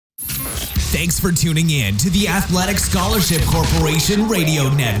Thanks for tuning in to the Athletic Scholarship Corporation Radio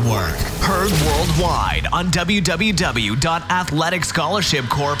Network. Heard worldwide on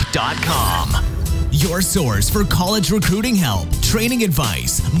www.athleticscholarshipcorp.com. Your source for college recruiting help, training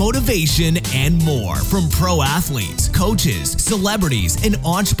advice, motivation, and more from pro athletes, coaches, celebrities, and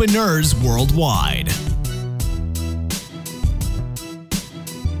entrepreneurs worldwide.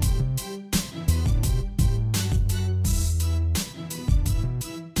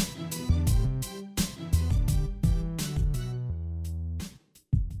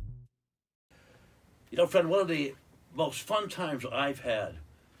 You know, Fred, one of the most fun times I've had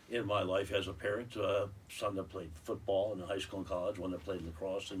in my life as a parent, son that played football in high school and college, one that played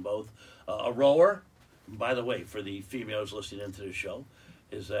lacrosse in both, a rower. And by the way, for the females listening into the show,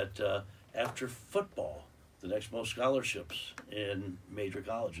 is that after football, the next most scholarships in major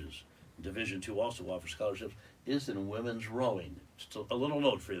colleges, Division II also offers scholarships, is in women's rowing. Just a little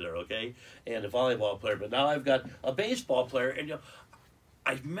note for you there, okay? And a volleyball player. But now I've got a baseball player, and you know,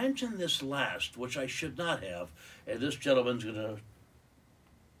 I mentioned this last, which I should not have, and this gentleman's going to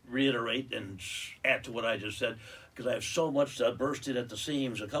reiterate and add to what I just said, because I have so much bursting at the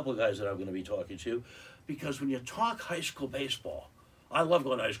seams, a couple of guys that I'm going to be talking to, because when you talk high school baseball, I love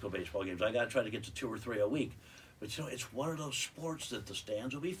going to high school baseball games. I got to try to get to 2 or 3 a week. But you know, it's one of those sports that the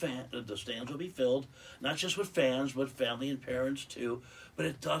stands will be filled, not just with fans, but family and parents too. But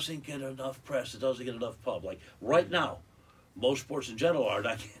it doesn't get enough press. It doesn't get enough pub. Like right now, most sports in general are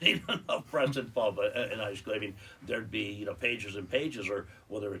not getting enough press and pub in high school. I mean, there'd be pages and pages, or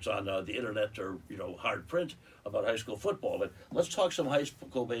whether it's on the internet or hard print about high school football. But let's talk some high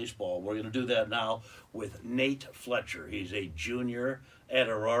school baseball. We're going to do that now with Nate Fletcher. He's a junior at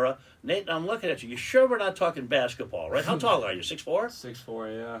Aurora. Nate, I'm looking at you. You sure we're not talking basketball, right? How tall are you? 6'4"?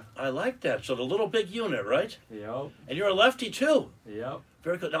 6'4", yeah. I like that. So the little big unit, right? Yep. And you're a lefty too. Yep.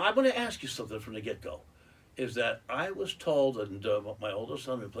 Very good. Now I'm going to ask you something from the get-go. Is that I was told, and my oldest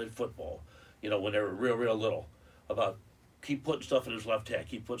son who played football, when they were real little, about keep putting stuff in his left hand,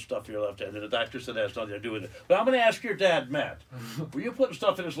 keep putting stuff in your left hand. And the doctor said that has nothing to do with it. But I'm going to ask your dad, Matt, were you putting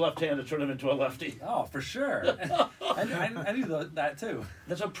stuff in his left hand to turn him into a lefty? Oh, for sure. I do that too.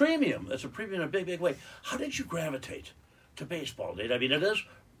 That's a premium. That's a premium in a big way. How did you gravitate to baseball, Nate? I mean, it is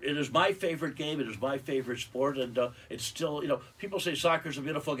my favorite game. It is my favorite sport, and it's still, people say soccer's a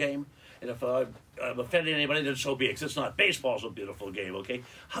beautiful game. And if I'm offending anybody, then so be it. 'Cause it's not. Baseball's a beautiful game, okay?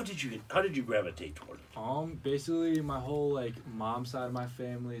 How did you gravitate toward it? Basically, my whole mom side of my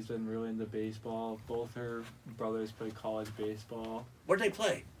family has been really into baseball. Both her brothers played college baseball. Where'd they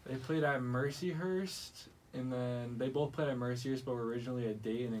play? They played at Mercyhurst, and then they both played at Mercyhurst, but were originally at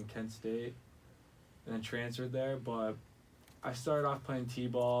Dayton and Kent State, and then transferred there. But I started off playing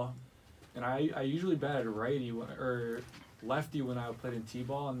t-ball, and I usually batted lefty when I played in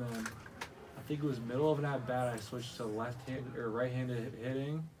t-ball, and then I think it was middle of an at bat I switched to left-handed or right-handed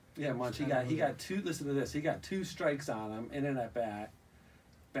hitting. Yeah, Munch. He got 2. Listen to this. He got 2 strikes on him in an at bat,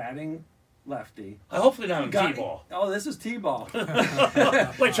 batting lefty. Hopefully not in t-ball. Oh, this is t-ball.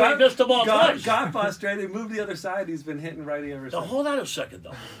 Wait, so he missed the ball twice. Got frustrated. Moved the other side. He's been hitting righty ever since. Now hold on a second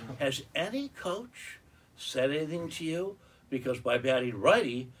though. Has any coach said anything to you because by batting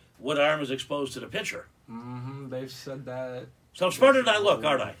righty, what arm is exposed to the pitcher? Mm-hmm. They've said that. So I'm smarter than I look,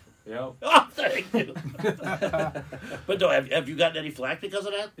 aren't I? Yep. Oh, thank you. But no, have you gotten any flack because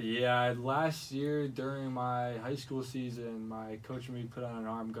of that? Yeah, last year during my high school season, my coach made me put on an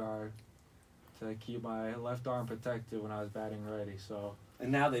arm guard to keep my left arm protected when I was batting righty. So.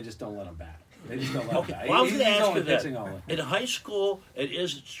 And now they just don't let him bat. They just don't let him bat. Well, I was going to ask you that. Only. In high school, it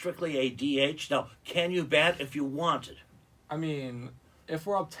is strictly a DH. Now, can you bat if you wanted? I mean, if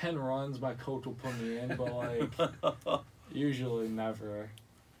we're up 10 runs, my coach will put me in, but usually never.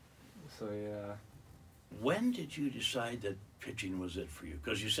 So yeah. When did you decide that pitching was it for you?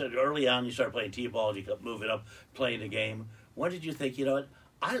 Because you said early on you started playing t-ball and you kept moving up, playing the game. When did you think, what,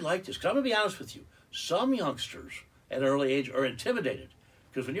 I like this? Because I'm going to be honest with you. Some youngsters at an early age are intimidated.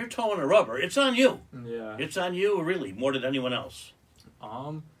 Because when you're towing a rubber, it's on you. Yeah. It's on you, really, more than anyone else.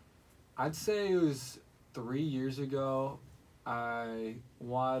 I'd say it was 3 years ago. I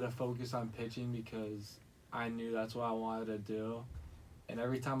wanted to focus on pitching because I knew that's what I wanted to do. And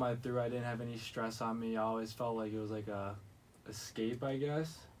every time I threw, I didn't have any stress on me. I always felt like it was like a escape, I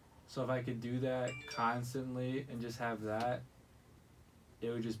guess. So if I could do that constantly and just have that, it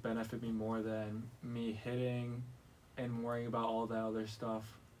would just benefit me more than me hitting and worrying about all that other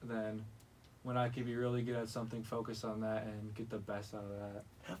stuff. Then when I could be really good at something, focus on that and get the best out of that.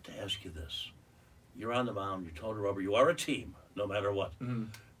 I have to ask you this. You're on the mound, you're towing a rubber, you are a team, no matter what. Mm-hmm.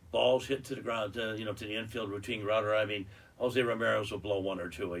 Balls hit to the ground, to the infield routine router. I mean, Jose Ramirez will blow 1 or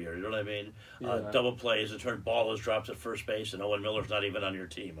 2 a year. You know what I mean? Yeah. Double plays, and turn ball is dropped at first base, and Owen Miller's not even on your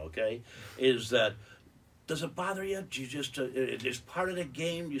team. Okay, is that? Does it bother you? Do you just it's part of the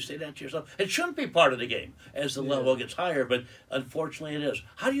game? Do you say that to yourself? It shouldn't be part of the game as the level gets higher, but unfortunately it is.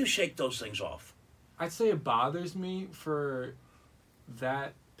 How do you shake those things off? I'd say it bothers me for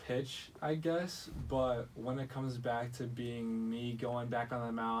that pitch, I guess, but when it comes back to being me going back on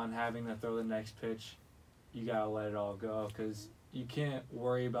the mound, having to throw the next pitch, you gotta let it all go, because you can't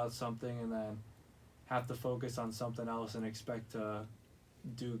worry about something and then have to focus on something else and expect to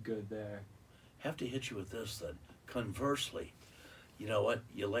do good there. Have to hit you with this then. Conversely, you know what?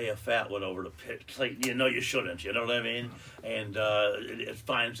 You lay a fat one over the pitch. Like, you know you shouldn't. You know what I mean? And it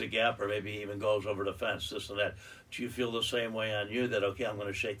finds the gap, or maybe even goes over the fence. This and that. Do you feel the same way on you? That okay, I'm going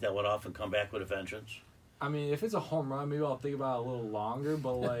to shake that one off and come back with a vengeance? I mean, if it's a home run, maybe I'll think about it a little longer.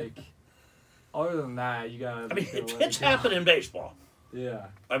 But like, other than that, you gotta. I mean, hits happen in baseball. Yeah.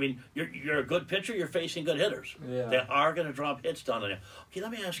 I mean, you're a good pitcher. You're facing good hitters. Yeah. They are going to drop hits down on you. Okay,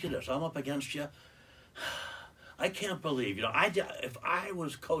 let me ask you this. I'm up against you. I can't believe, if I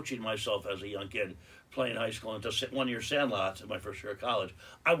was coaching myself as a young kid playing high school into 1 year Sandlots in my first year of college,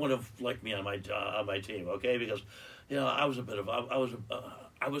 I would have liked me on my team, okay? Because, I was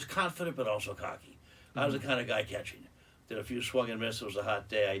I was confident but also cocky. I was the kind of guy catching. Did a few swung and misses. It was a hot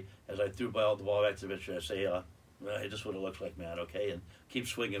day. As I threw the ball back to the pitcher, I say, hey, this is what it looks like, man, okay? And keep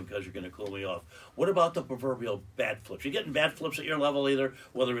swinging because you're going to cool me off. What about the proverbial bat flips? You getting bat flips at your level either,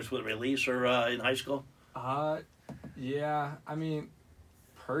 whether it's with release or in high school? Yeah. I mean,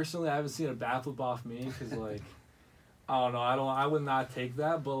 personally, I haven't seen a bat flip off me because, like, I don't know. I would not take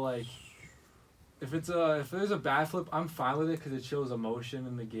that. But like, if there's a bat flip, I'm fine with it because it shows emotion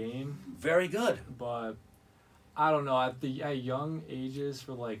in the game. Very good. But I don't know. At young ages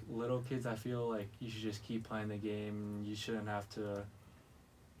for like little kids, I feel like you should just keep playing the game. You shouldn't have to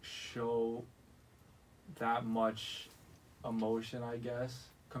show that much emotion, I guess,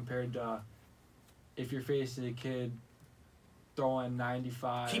 compared to if you're facing a kid throwing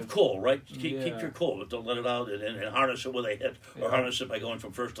 95. Keep cool, right? Keep your cool, but don't let it out and harness it with a hit, or harness it by going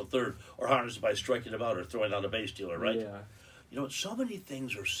from first to third, or harness it by striking them out or throwing down a base stealer, right? Yeah. So many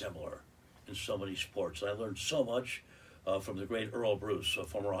things are similar in so many sports. I learned so much from the great Earl Bruce, a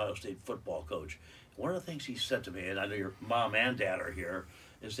former Ohio State football coach. One of the things he said to me, and I know your mom and dad are here,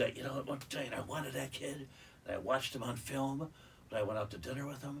 is that, one day I wanted that kid, and I watched him on film, and I went out to dinner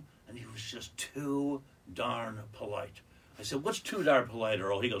with him, and he was just too darn polite. I said, what's too darn polite,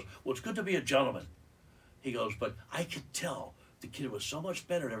 Earl? He goes, well, it's good to be a gentleman. He goes, but I could tell the kid was so much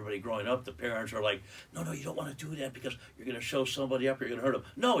better than everybody growing up. The parents are like, no, you don't want to do that because you're going to show somebody up, you're going to hurt them.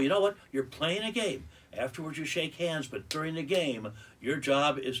 No, you know what? You're playing a game. Afterwards, you shake hands, but during the game, your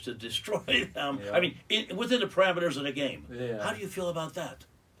job is to destroy them. Yeah. I mean, within the parameters of the game. Yeah. How do you feel about that?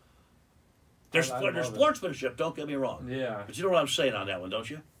 There's sportsmanship, don't get me wrong. Yeah. But you know what I'm saying on that one, don't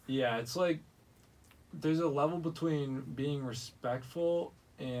you? Yeah, it's like there's a level between being respectful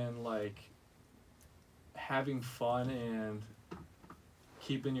and like having fun and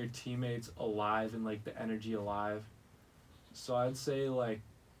keeping your teammates alive and like the energy alive. So I'd say like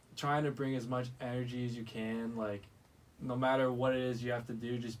trying to bring as much energy as you can, like no matter what it is you have to do,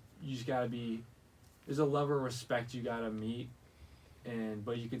 you just gotta be, there's a level of respect you gotta meet,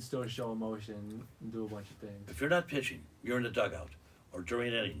 but you can still show emotion and do a bunch of things. If you're not pitching, you're in the dugout or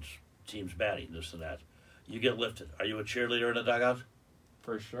during innings, team's batting, this and that, you get lifted. Are you a cheerleader in the dugout?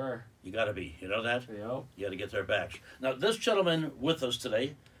 For sure. You got to be. You know that? Yep. You got to get their backs. Now, this gentleman with us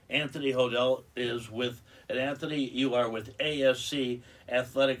today, Anthony Hodel, is with, and Anthony, you are with ASC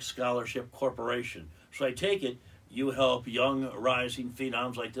Athletic Scholarship Corporation. So I take it you help young rising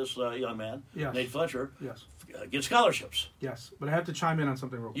phenoms like this young man, yes. Nate Fletcher, yes. Get scholarships. Yes, but I have to chime in on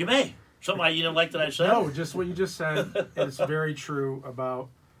something real quick. You may. Something you didn't like that I said? No, just what you just said is very true about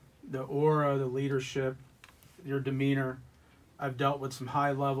the aura, the leadership, your demeanor. I've dealt with some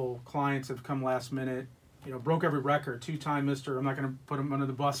high-level clients that have come last minute, broke every record, two-time Mr. I'm not going to put him under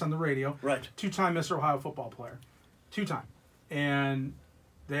the bus on the radio. Right. Two-time Mr. Ohio football player. Two-time. And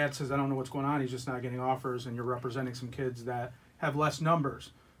Dad says, I don't know what's going on. He's just not getting offers, and you're representing some kids that have less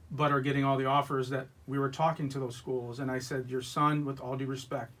numbers but are getting all the offers that we were talking to those schools. And I said, your son, with all due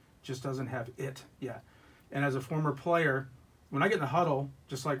respect, just doesn't have it yet. And as a former player, when I get in the huddle,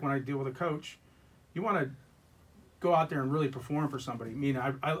 just like when I deal with a coach, you want to go out there and really perform for somebody. I mean,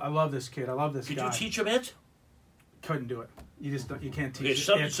 I love this kid. I love this guy. Could you teach him it? Couldn't do it. You can't teach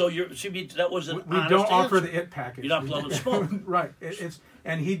it. That was an we honest don't offer answer. the it package. You're not blowing smoke. Right.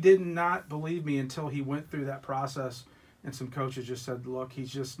 And he did not believe me until he went through that process. And some coaches just said, look,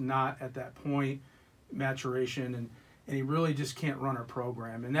 he's just not at that point, maturation. and he really just can't run our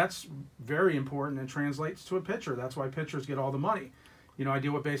program. And that's very important and translates to a pitcher. That's why pitchers get all the money. You know, I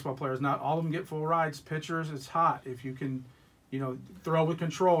deal with baseball players. Not all of them get full rides. Pitchers, it's hot. If you can, throw with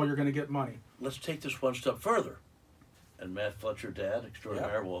control, you're going to get money. Let's take this one step further. And Matt Fletcher, Dad,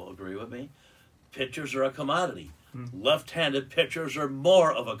 extraordinaire, will agree with me. Pitchers are a commodity. Left-handed pitchers are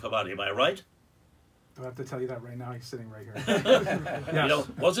more of a commodity. Am I right? Do I have to tell you that right now? He's sitting right here. Yes.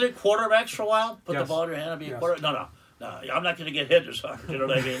 Wasn't it quarterbacks for a while? Put the Yes. ball in your hand and be a Yes. quarterback? No, I'm not going to get hit as hard. You know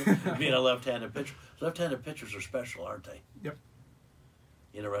what I mean? Being a left-handed pitcher. Left-handed pitchers are special, aren't they? Yep.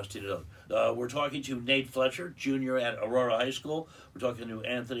 Interesting to know. We're talking to Nate Fletcher, junior at Aurora High School. We're talking to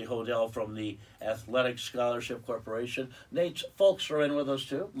Anthony Hodel from the Athletic Scholarship Corporation. Nate's folks are in with us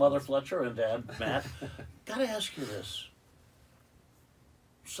too, Mother Fletcher and Dad Matt. Got to ask you this.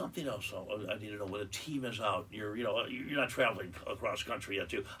 Something else I need to know. When a team is out, you're not traveling across country yet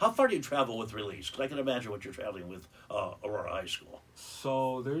too. How far do you travel with release? Because I can imagine what you're traveling with Aurora High School.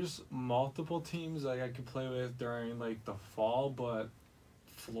 So there's multiple teams like I could play with during like the fall, but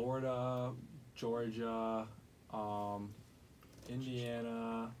Florida, Georgia,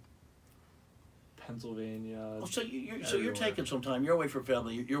 Indiana, Pennsylvania. Oh, so you're everywhere. taking some time. You're away from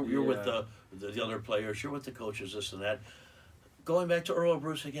family. You're with Yeah. the other players. You're with the coaches. This and that. Going back to Earl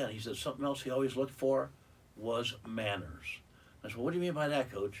Bruce again, he said something else he always looked for was manners. I said, "What do you mean by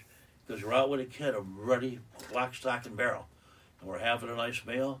that, Coach?" Because you're out with a kid, I'm ready, lock, stock, and barrel, and we're having a nice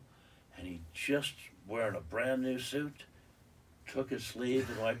meal, and he just wearing a brand new suit, took his sleeve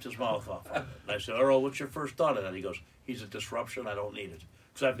and wiped his mouth off of it. And I said, "Earl, what's your first thought of that?" He goes, "He's a disruption. I don't need it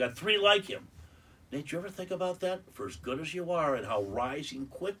because I've got 3 like him." Nate, you ever think about that? For as good as you are and how rising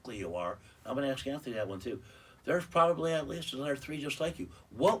quickly you are, I'm going to ask Anthony that one too. There's probably at least another 3 just like you.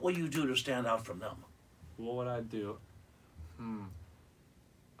 What will you do to stand out from them? What would I do?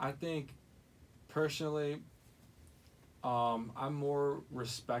 I think, personally, I'm more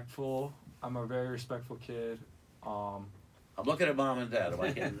respectful. I'm a very respectful kid. I'm looking at Mom and Dad. Am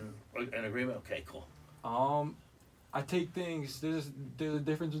I getting in agreement? Okay, cool. I take things. There's a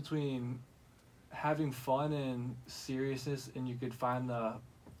difference between having fun and seriousness, and you could find the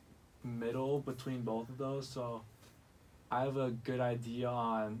middle between both of those. So I have a good idea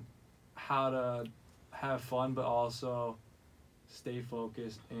on how to have fun, but also stay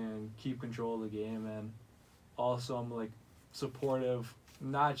focused and keep control of the game. And also I'm like supportive,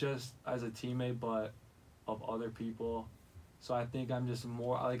 not just as a teammate, but of other people. So I think I'm just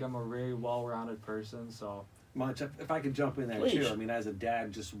more like I'm a very well-rounded person. So Munch, if I could jump in there Please. too. I mean, as a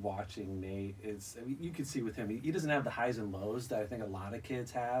dad, just watching Nate, you can see with him, he doesn't have the highs and lows that I think a lot of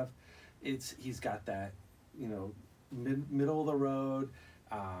kids have. He's got that, middle of the road.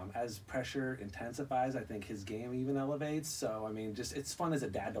 As pressure intensifies, I think his game even elevates. So I mean, just it's fun as a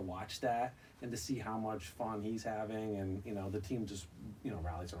dad to watch that and to see how much fun he's having, and the team just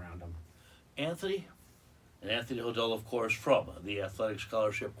rallies around him. Anthony, and Anthony Hodel, of course, from the Athletic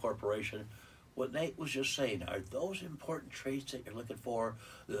Scholarship Corporation. What Nate was just saying, are those important traits that you're looking for?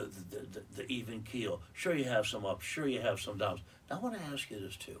 The even keel. Sure, you have some ups. Sure, you have some downs. Now, I want to ask you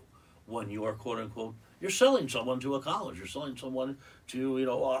this too. When you are, quote unquote, you're selling someone to a college, you're selling someone to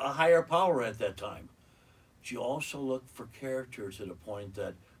a higher power at that time. But you also look for character to the point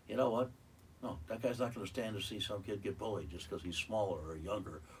that what? No, that guy's not going to stand to see some kid get bullied just because he's smaller or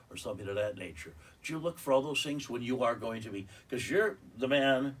younger or something of that nature. Do you look for all those things when you are going to be? Because you're the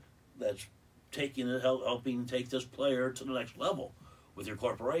man that's taking it, helping take this player to the next level with your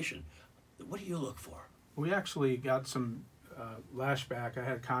corporation. What do you look for? We actually got some lashback. I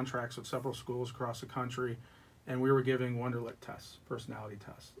had contracts with several schools across the country, and we were giving Wonderlic tests, personality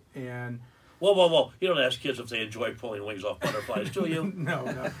tests. And Whoa. You don't ask kids if they enjoy pulling wings off butterflies, do you?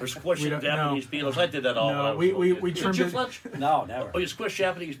 no. Or squishing We don't- Japanese beetles. I did that all when I No, was we- a we- little kid. we Did trimmed you, it- Fletch? No, never. Oh, you squish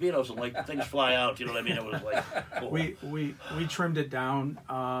Japanese beetles and things fly out. You know what I mean? It was like cool. We trimmed it down,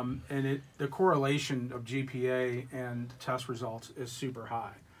 and the correlation of GPA and test results is super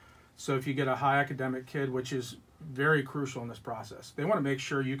high. So if you get a high academic kid, which is very crucial in this process, they want to make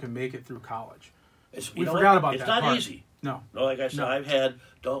sure you can make it through college. We forgot about it's that not part. easy. No. No, like I said, No.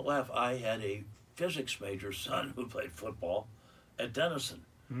 don't laugh, I had a physics major son who played football at Denison.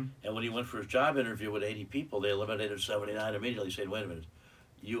 Mm-hmm. And when he went for his job interview with 80 people, they eliminated 79 immediately, saying, "Wait a minute,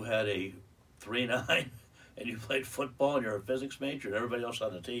 you had a 3.9 and you played football and you're a physics major and everybody else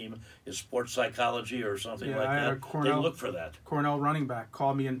on the team is sports psychology or something Yeah, like I had a that." They Cornell- look for that. Cornell running back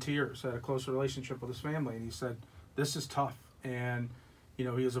called me in tears, had a close relationship with his family, and he said, "This is tough." And, he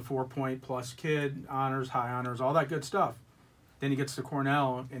was a 4-point plus kid, honors, high honors, all that good stuff. Then he gets to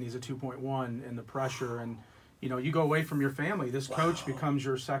Cornell, and he's a 2.1, and the pressure, and, you go away from your family. This coach becomes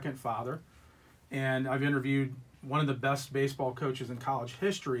your second father. And I've interviewed one of the best baseball coaches in college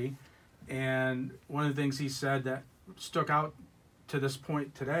history. And one of the things he said that stuck out to this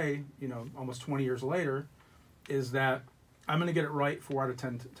point today, almost 20 years later, is that I'm going to get it right 4 out of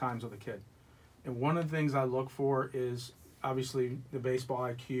 10 times with a kid. And one of the things I look for is obviously the baseball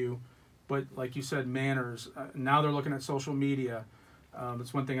IQ, but like you said, manners. Now they're looking at social media.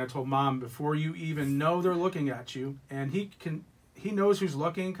 It's one thing I told Mom, before you even know they're looking at you, and he knows who's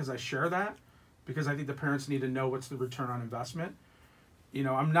looking because I share that, because I think the parents need to know what's the return on investment.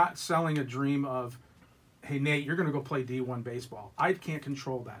 I'm not selling a dream of, hey, Nate, you're going to go play D1 baseball. I can't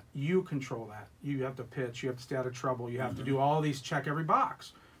control that. You control that. You have to pitch. You have to stay out of trouble. You have to do all these, check every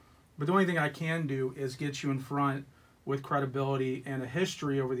box. But the only thing I can do is get you in front with credibility and a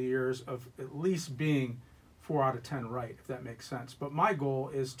history over the years of at least being 4 out of 10 right, if that makes sense. But my goal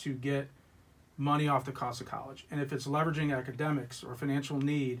is to get money off the cost of college. And if it's leveraging academics or financial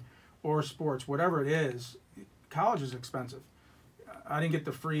need or sports, whatever it is, college is expensive. I didn't get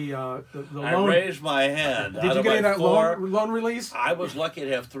the free the loan. I raised my hand. Did you get any of that loan release? I was lucky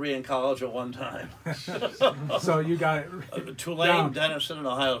to have 3 in college at one time. So you got it. Tulane, down. Denison, and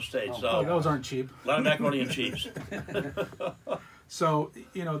Ohio State. Oh, those aren't cheap. A lot of macaroni and cheese. So,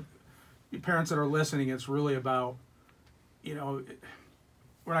 parents that are listening, it's really about,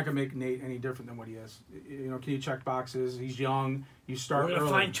 we're not going to make Nate any different than what he is. Can you check boxes? He's young. You start We're going to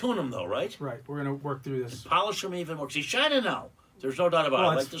early. fine-tune him, though, right? Right. We're going to work through this. Polish him even more. 'Cause he's shining now. There's no doubt about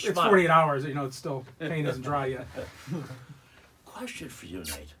Well, it. it's, Like the it's smile. 48 hours. It's still, paint isn't dry yet. Question for you,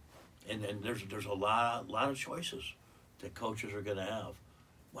 Nate. And there's a lot of choices that coaches are going to have.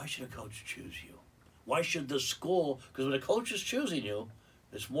 Why should a coach choose you? Why should the school? Because when a coach is choosing you,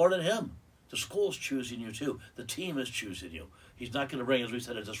 it's more than him. The school's choosing you too. The team is choosing you. He's not going to bring, as we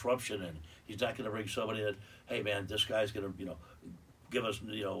said, a disruption in. He's not going to bring somebody that, hey man, this guy's going to, give us,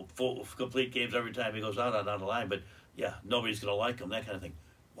 full complete games every time he goes out on the line. But yeah, nobody's going to like him. That kind of thing.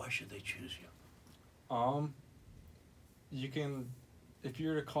 Why should they choose you? You can, if you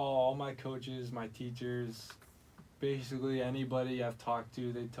were to call all my coaches, my teachers, basically anybody I've talked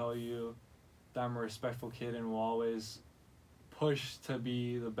to, they tell you that I'm a respectful kid and will always push to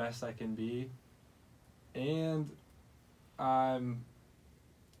be the best I can be. And I'm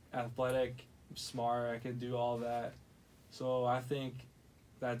athletic, smart, I can do all that. So I think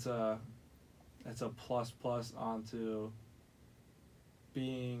that's a plus onto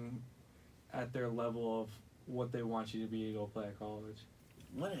being at their level of what they want you to be to go play at college.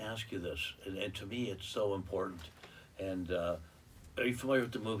 I want to ask you this, and to me it's so important. And are you familiar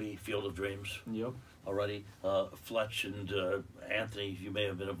with the movie Field of Dreams? Yep. Already, Fletch and Anthony, you may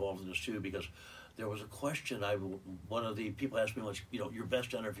have been involved in this too, because there was a question. One of the people asked me once, your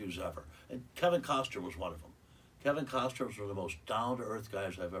best interviews ever, and Kevin Costner was one of them. Kevin Costner was one of the most down-to-earth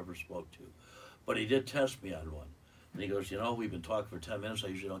guys I've ever spoke to, but he did test me on one. And he goes, we've been talking for 10 minutes. I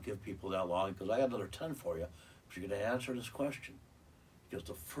usually don't give people that long because I got another 10 for you, but you're going to answer this question. Because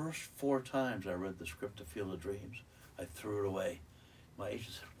the first 4 times I read the script of Field of Dreams, I threw it away. My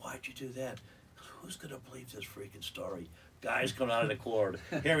agent said, "Why'd you do that?" Who's going to believe this freaking story? Guys coming out of the cord,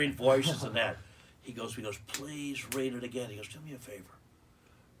 hearing voices and that. He goes, "Please read it again." He goes, "Do me a favor.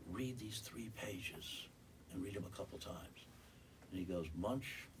 Read these 3 pages and read them a couple times." And he goes,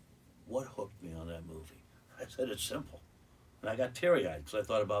 "Munch, what hooked me on that movie?" I said, "It's simple." And I got teary-eyed because I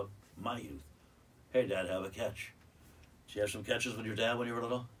thought about my youth. Hey, Dad, have a catch. Did you have some catches with your dad when you were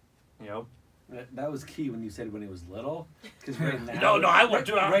little? Yep. That was key when you said when he was little. Because right now... No, I went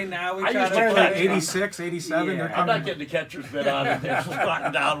to... Right now, we I try used to... to Like catch. 86, 87. Yeah. They're I'm coming. not getting the catcher's mitt on and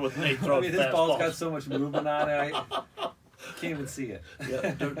squatting down with Nate I throwing mean, this ball's got fastballs. so much movement on it, I can't even see it.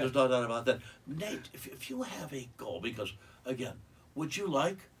 Yeah, there's no doubt about that. Nate, if you have a goal, because, again, would you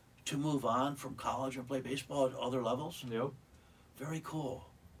like to move on from college and play baseball at other levels? Yep. Very cool.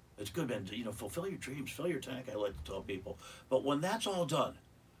 It's good, man. Fulfill your dreams, fill your tank, I like to tell people. But when that's all done,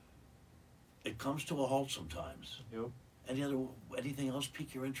 it comes to a halt sometimes. Yep. Anything else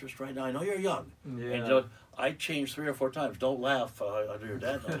pique your interest right now? I know you're young. Yeah. And I changed 3 or 4 times. Don't laugh under your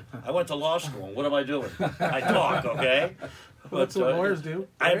dad. I went to law school. What am I doing? I talk, okay? That's what lawyers do.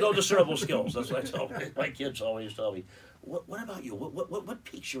 I have no discernible skills. That's what I tell my kids always tell me. What about you? What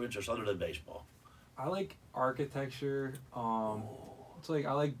piques your interest other than baseball? I like architecture. It's like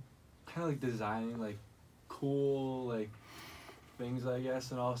I like kind of like designing like cool like things, I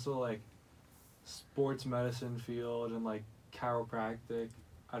guess, and also like sports medicine field and like chiropractic.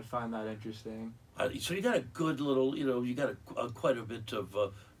 I'd find that interesting. So you got a good little, you got quite a bit of,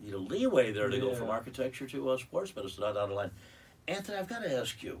 leeway there to go Yeah. from architecture to sports medicine down the line. Anthony, I've got to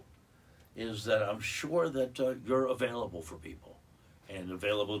ask you, is that I'm sure that you're available for people and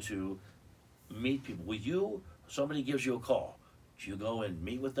available to meet people. Will you somebody gives you a call. Do you go and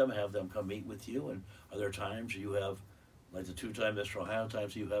meet with them, have them come meet with you? And are there times you have, like the 2-time Mr. Ohio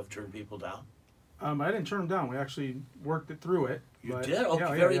times, you have turned people down? I didn't turn them down. We actually worked it through it. You but, did?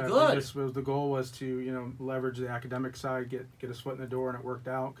 Okay, very good. The goal was to leverage the academic side, get his foot in the door, and it worked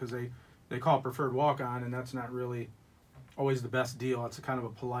out because they call it preferred walk-on, and that's not really always the best deal. It's a kind of a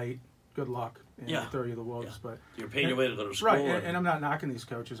polite good luck and throw you the wolves. Yeah. But you're paying your way to go to school. Right, and I'm not knocking these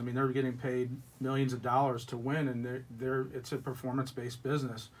coaches. I mean, they're getting paid millions of dollars to win, and it's a performance-based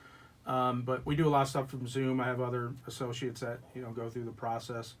business. But we do a lot of stuff from Zoom. I have other associates that go through the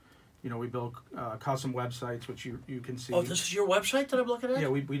process. We build custom websites, which you can see. Oh, this is your website that I'm looking at? Yeah,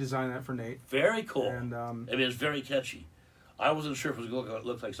 we designed that for Nate. Very cool. And it's very catchy. I wasn't sure if it was going to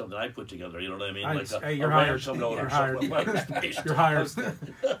look like something I put together. You know what I mean? You're hired. You're hired. You're hired.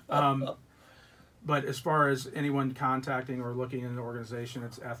 But as far as anyone contacting or looking in the organization,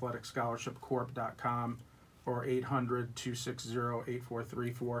 it's athleticscholarshipcorp.com or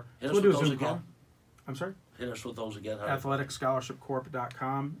 800-260-8434. Hit us with those again. Call. I'm sorry? Hit us with those again.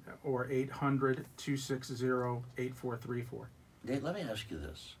 athleticscholarshipcorp.com or 800-260-8434. Nate, let me ask you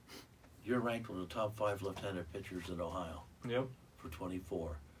this. You're ranked one of the top 5 left-handed pitchers in Ohio. Yep. For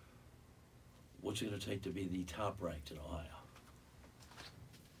 24. What's it going to take to be the top ranked in Ohio?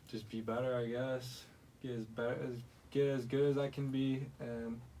 Just be better, I guess. Get as good as I can be,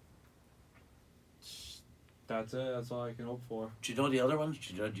 and that's it. That's all I can hope for. Do you know the other ones?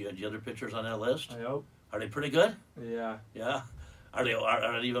 Do you know the other pitchers on that list? I hope. Are they pretty good? Yeah. Yeah. Are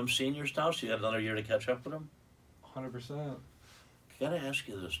any of them seniors now? So you got another year to catch up with them? 100%. I got to ask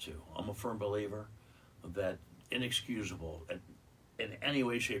you this too. I'm a firm believer that inexcusable in any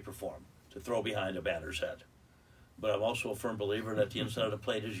way, shape, or form to throw behind a batter's head. But I'm also a firm believer that the inside of the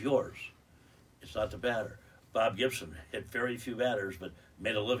plate is yours. It's not the batter. Bob Gibson hit very few batters, but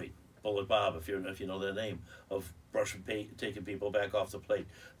made a living. Bullet Bob, if you know that name, of taking people back off the plate.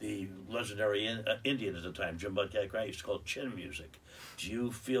 The legendary Indian at the time, Jim Butkack Grant, used to call it chin music. Do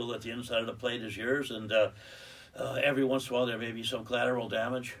you feel that the inside of the plate is yours, and every once in a while there may be some collateral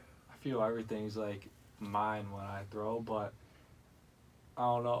damage? I feel everything's like mine when I throw, but I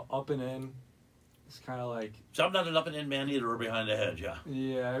don't know, up and in, it's kind of like... So I'm not an up and in man either, or behind the hedge, yeah.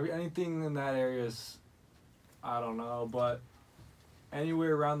 Yeah, anything in that area is, I don't know, but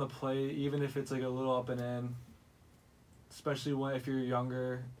anywhere around the plate, even if it's like a little up and in, especially if you're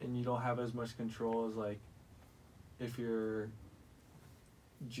younger and you don't have as much control as like if you're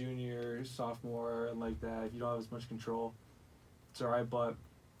junior, sophomore, and like that, if you don't have as much control, it's alright. But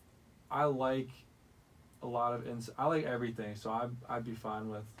I like a lot of I like everything, so I'd be fine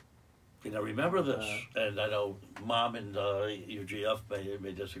with. Remember this, and I know Mom and your GF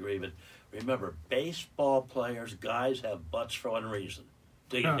may disagree, but remember, baseball players, guys have butts for one reason.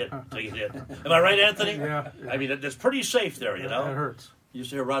 Take a hit. Am I right, Anthony? Yeah. I mean, it's pretty safe there, you know? It hurts. You used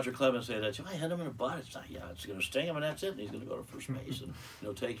to hear Roger Clemens say that, I hit him in the butt. It's going to sting him, and that's it. And he's going to go to first base and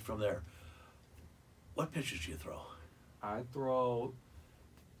take it from there. What pitches do you throw? I throw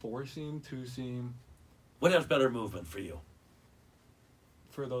 4-seam, 2-seam. What has better movement for you?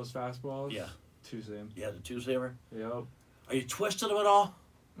 For those fastballs? Yeah. 2-seam. Yeah, the 2-seamer? Yep. Are you twisting them at all?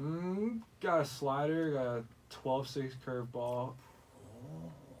 Got a slider, got a 12-6 curveball,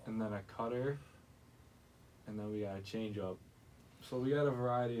 and then a cutter, and then we got a changeup. So we got a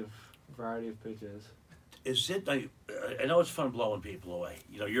variety of pitches. Is it? I know it's fun blowing people away.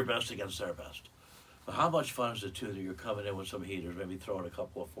 Your best against their best. But how much fun is it too that you're coming in with some heaters, maybe throwing a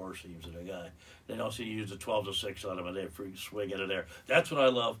couple of 4-seams at a guy? They don't see you use the 12-6 on him, and they freak swing out of there. That's what I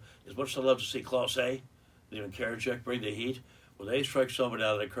love. As much as I love to see Clausse and even Karachek bring the heat, when they strike somebody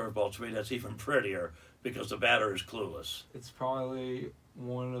out of the curveball, to me that's even prettier because the batter is clueless. It's probably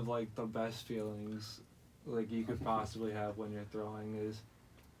one of like the best feelings like you could possibly have when you're throwing is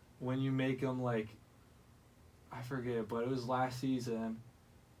when you make them like, I forget, but it was last season.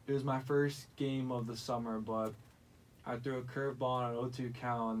 It was my first game of the summer, but I threw a curveball on an 0-2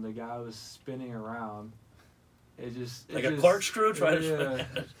 count, and the guy was spinning around. It just a corkscrew trying to.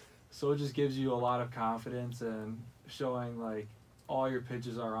 So it just gives you a lot of confidence and showing like all your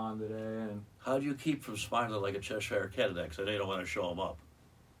pitches are on today. And how do you keep from smiling like a Cheshire Cat? Because I know you don't want to show them up.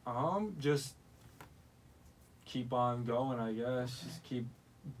 Just keep on going, I guess. Just keep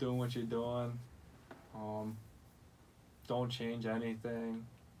doing what you're doing. Don't change anything.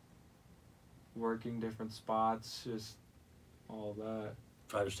 Working different spots, just all that.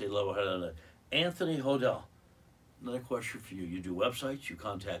 Try to stay level-headed on that. Anthony Hodel, another question for you. You do websites, you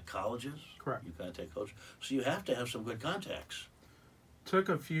contact colleges. Correct. You contact coaches. So you have to have some good contacts. Took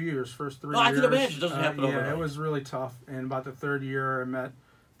a few years, first 3 years. I can imagine. It doesn't happen overnight. Yeah, it was really tough. And about the third year, I met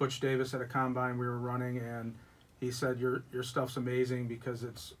Butch Davis at a combine we were running, and he said your stuff's amazing because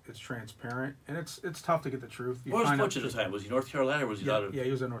it's transparent and it's tough to get the truth. You Where was find out Butch at the truth. time? Was he North Carolina or was he out of? Yeah,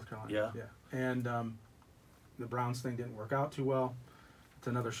 he was in North Carolina. Yeah? And the Browns thing didn't work out too well. It's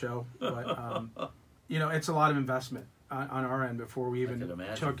another show, but it's a lot of investment on our end before we can even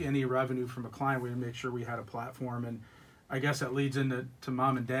imagine. took any revenue from a client. We had to make sure we had a platform, and I guess that leads into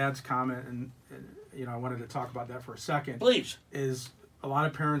mom and dad's comment, and I wanted to talk about that for a second. Please. Is a lot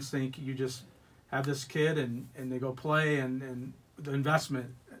of parents think you just have this kid and they go play, and the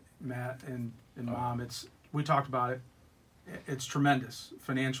investment, Matt and Mom, we talked about it. It's tremendous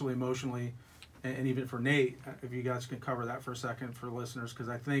financially, emotionally, and even for Nate. If you guys can cover that for a second for listeners, because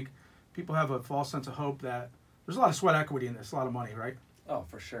I think people have a false sense of hope that there's a lot of sweat equity in this, a lot of money, right? Oh,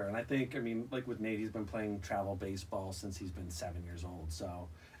 for sure. And I think, like with Nate, he's been playing travel baseball since he's been 7 years old. So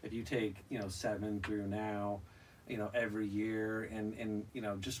if you take, 7 through now, every year and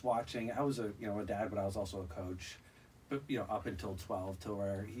just watching, I was a dad, but I was also a coach, but, up until 12 to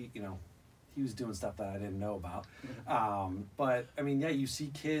where he was doing stuff that I didn't know about. But you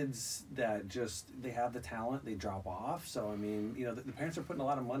see kids that they have the talent, they drop off. So, the parents are putting a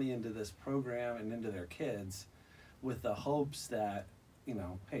lot of money into this program and into their kids with the hopes that,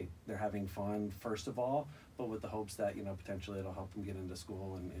 hey, they're having fun, first of all, but with the hopes that, potentially it'll help them get into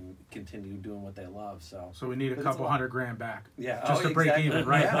school and continue doing what they love. So we need a couple $100,000 back. Yeah. Just to break exactly. even,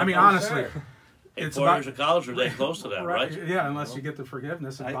 right? Yeah, Honestly. Sure. It's 4 years of college are they close to that, right? Yeah, unless you get the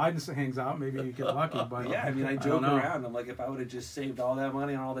forgiveness and Biden hangs out, maybe you get lucky. But Yeah, I don't joke know. around. I'm like, if I would have just saved all that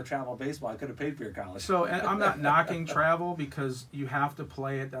money on all the travel baseball, I could have paid for your college. So, and I'm not knocking travel because you have to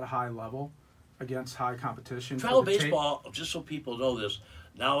play at that high level against high competition. Travel For the baseball, just so people know this,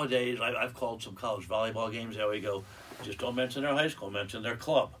 nowadays, I've called some college volleyball games. There we go. Just don't mention their high school, mention their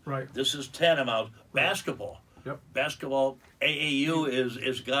club. Right. This is tantamount. Basketball. Yep. Basketball, AAU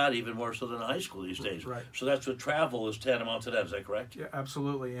is God even more so than high school these days. Right. So that's what travel is tantamount to that. Is that correct? Yeah,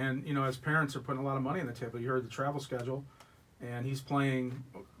 absolutely. And, as parents are putting a lot of money on the table, you heard the travel schedule, and he's playing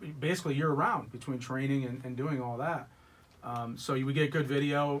basically year-round between training and doing all that. So we get good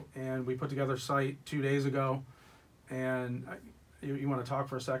video, and we put together a site 2 days ago. And you want to talk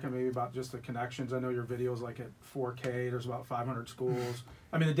for a second maybe about just the connections? I know your video is like at 4K. There's about 500 schools.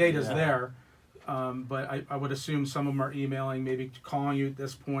 The data's there. But I would assume some of them are emailing, maybe calling you at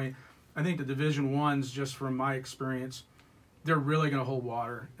this point. I think the Division I's, just from my experience, they're really going to hold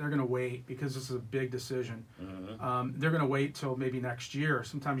water. They're going to wait because this is a big decision. Mm-hmm. They're going to wait till maybe next year.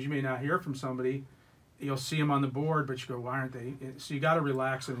 Sometimes you may not hear from somebody. You'll see them on the board, but you go, why aren't they? So you got to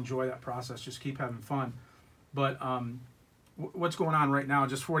relax and enjoy that process. Just keep having fun. But what's going on right now,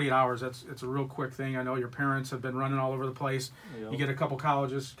 just 48 hours, it's a real quick thing. I know your parents have been running all over the place. Yep. You get a couple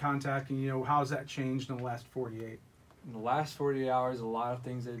colleges contacting you. How's that changed in the last 48? In the last 48 hours, a lot of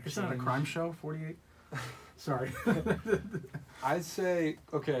things have Is changed. that a crime show, 48? Sorry. I'd say,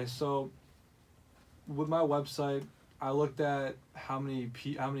 okay, so with my website, I looked at how many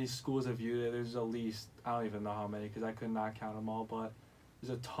schools have viewed it. There's at least, I don't even know how many because I could not count them all, but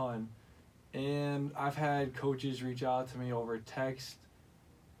there's a ton. And I've had coaches reach out to me over text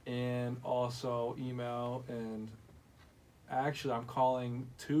and also email. And actually, I'm calling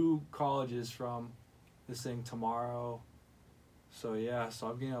 2 colleges from this thing tomorrow. So, yeah,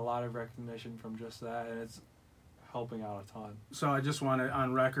 I'm getting a lot of recognition from just that, and it's helping out a ton. So I just want to,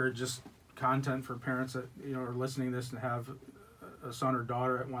 on record, just content for parents that are listening to this and have a son or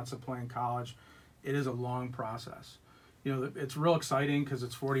daughter that wants to play in college. It is a long process. It's real exciting because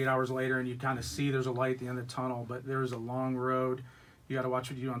it's 48 hours later and you kind of see there's a light at the end of the tunnel, but there's a long road. You got to watch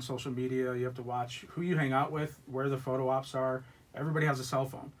what you do on social media. You have to watch who you hang out with, where the photo ops are. Everybody has a cell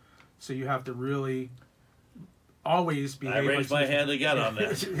phone. So you have to really always behave. I raised my hand again on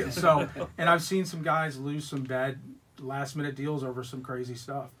that. So, and I've seen some guys lose some bad last-minute deals over some crazy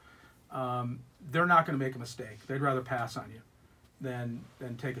stuff. They're not going to make a mistake. They'd rather pass on you than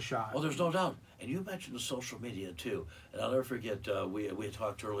take a shot. Well, there's no doubt. And you mentioned the social media, too. And I'll never forget, we had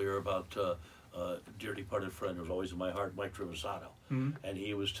talked earlier about dear departed friend who was always in my heart, Mike Trevisato. Mm-hmm. And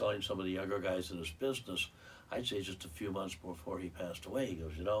he was telling some of the younger guys in his business, I'd say just a few months before he passed away, he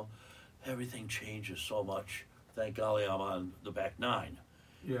goes, everything changes so much. Thank golly I'm on the back 9.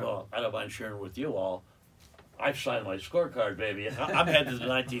 Yeah. Well, I don't mind sharing with you all. I've signed my scorecard, baby. I'm headed to the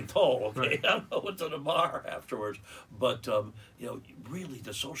 19th hole, okay? Right. I'm going to the bar afterwards. But, really,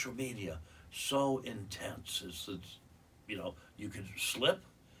 the social media, so intense. It's you could slip,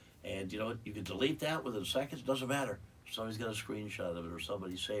 and, you could delete that within seconds. Doesn't matter. Somebody's got a screenshot of it, or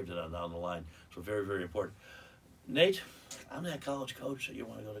somebody saved it on down the line. So very, very important. Nate, I'm that college coach that you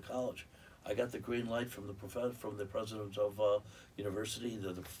want to go to college. I got the green light from the president of university,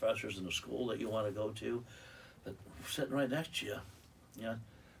 the professors in the school that you want to go to. But sitting right next to you. Yeah,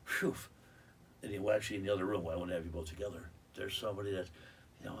 phew. And you actually in the other room. I want to have you both together. There's somebody that,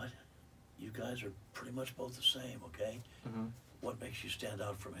 you know what? You guys are pretty much both the same. Okay. Mm-hmm. What makes you stand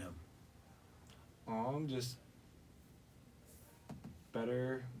out from him? I'm just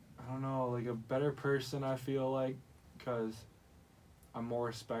better. I don't know, like a better person. I feel like, because I'm more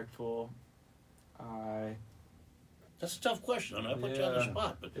respectful. That's a tough question. I'm not putting you on the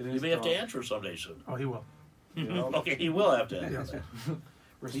spot, but It you is may have to tough. answer someday soon. Oh, he will. You know, Okay, he will have to answer. Yeah.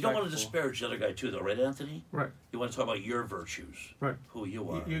 You don't want to respectful. disparage the other guy too, though, right, Anthony? Right. You want to talk about your virtues, Right. who you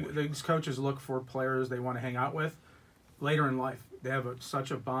are. These coaches look for players they want to hang out with later in life. They have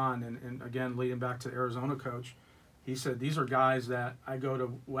such a bond, and again, leading back to the Arizona coach, he said these are guys that I go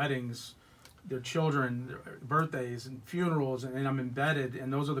to weddings, their children, their birthdays, and funerals, and I'm embedded,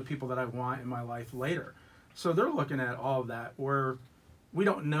 and those are the people that I want in my life later. So they're looking at all of that where we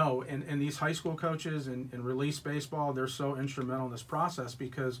don't know, and these high school coaches and release baseball, they're so instrumental in this process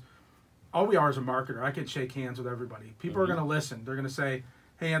because all we are is a marketer. I can shake hands with everybody. People are going to listen. They're going to say,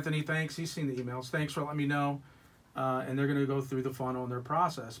 hey, Anthony, thanks. He's seen the emails. Thanks for letting me know. And they're going to go through the funnel in their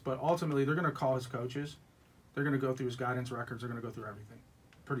process. But ultimately, they're going to call his coaches. They're going to go through his guidance records. They're going to go through everything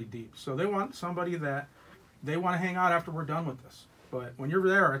pretty deep. So they want somebody that they want to hang out after we're done with this. But when you're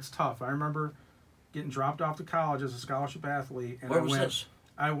there, it's tough. I remember getting dropped off to college as a scholarship athlete. And Where was this?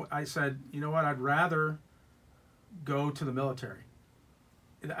 I said, you know what, I'd rather go to the military.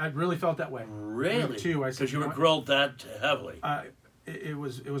 I really felt that way. Really? Too. I said, Because you know were what? grilled that heavily. It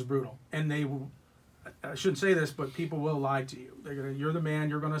was brutal. And they, I shouldn't say this, but people will lie to you. They're gonna, you're the man.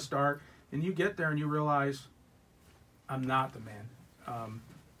 You're gonna start, and you get there and you realize, I'm not the man.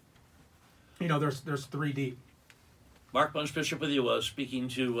 There's three deep. Mark Bunch Bishop with you, speaking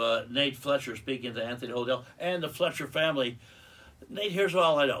to Nate Fletcher, speaking to Anthony Hodel and the Fletcher family. Nate, here's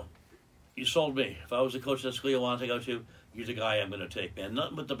all I know. You sold me. If I was the coach of that school you wanted to go to, you're the guy I'm going to take, man.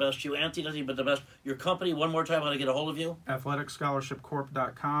 Nothing but the best. You, Anthony, nothing but the best. Your company, one more time, how to get a hold of you?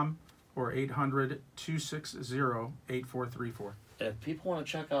 AthleticScholarshipCorp.com or 800-260-8434. If people want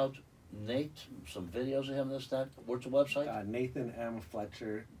to check out Nate, some videos of him, this, that, what's the website?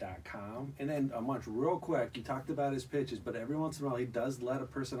 NathanMFletcher.com. And then a munch real quick, you talked about his pitches, but every once in a while he does let a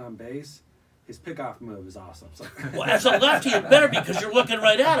person on base. His pickoff move is awesome. So. Well, as a lefty, you better because you're looking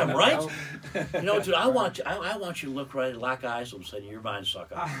right at him, right? You know, dude, I want you to look right, lock eyes, and say, "You're mine,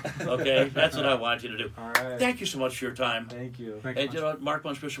 sucker." Okay, that's what I want you to do. All right. Thank you so much for your time. Thank you. Thanks, Hey, Bunch. you know, Mark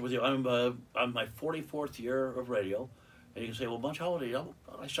Bunch Bishop with you. I'm my 44th year of radio, and you can say, "Well, Bunch, how old are you?"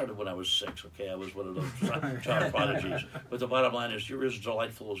 I started when I was 6. Okay, I was one of those child prodigies. But the bottom line is, you're as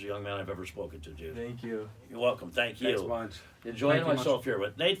delightful as a young man I've ever spoken to, dude. Thank you. You're welcome. Thank you. Thanks, Bunch. Enjoying Thank you myself here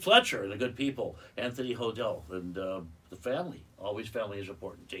with Nate Fletcher and the good people, Anthony Hodel, and the family. Always family is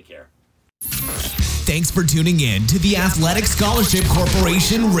important. Take care. Thanks for tuning in to the Athletic Scholarship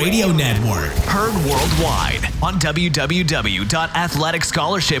Corporation Radio Network. Heard worldwide on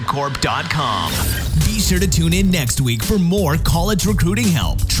www.athleticscholarshipcorp.com. Be sure to tune in next week for more college recruiting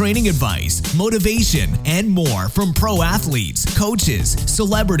help, training advice, motivation, and more from pro athletes, coaches,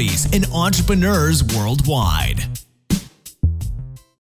 celebrities, and entrepreneurs worldwide.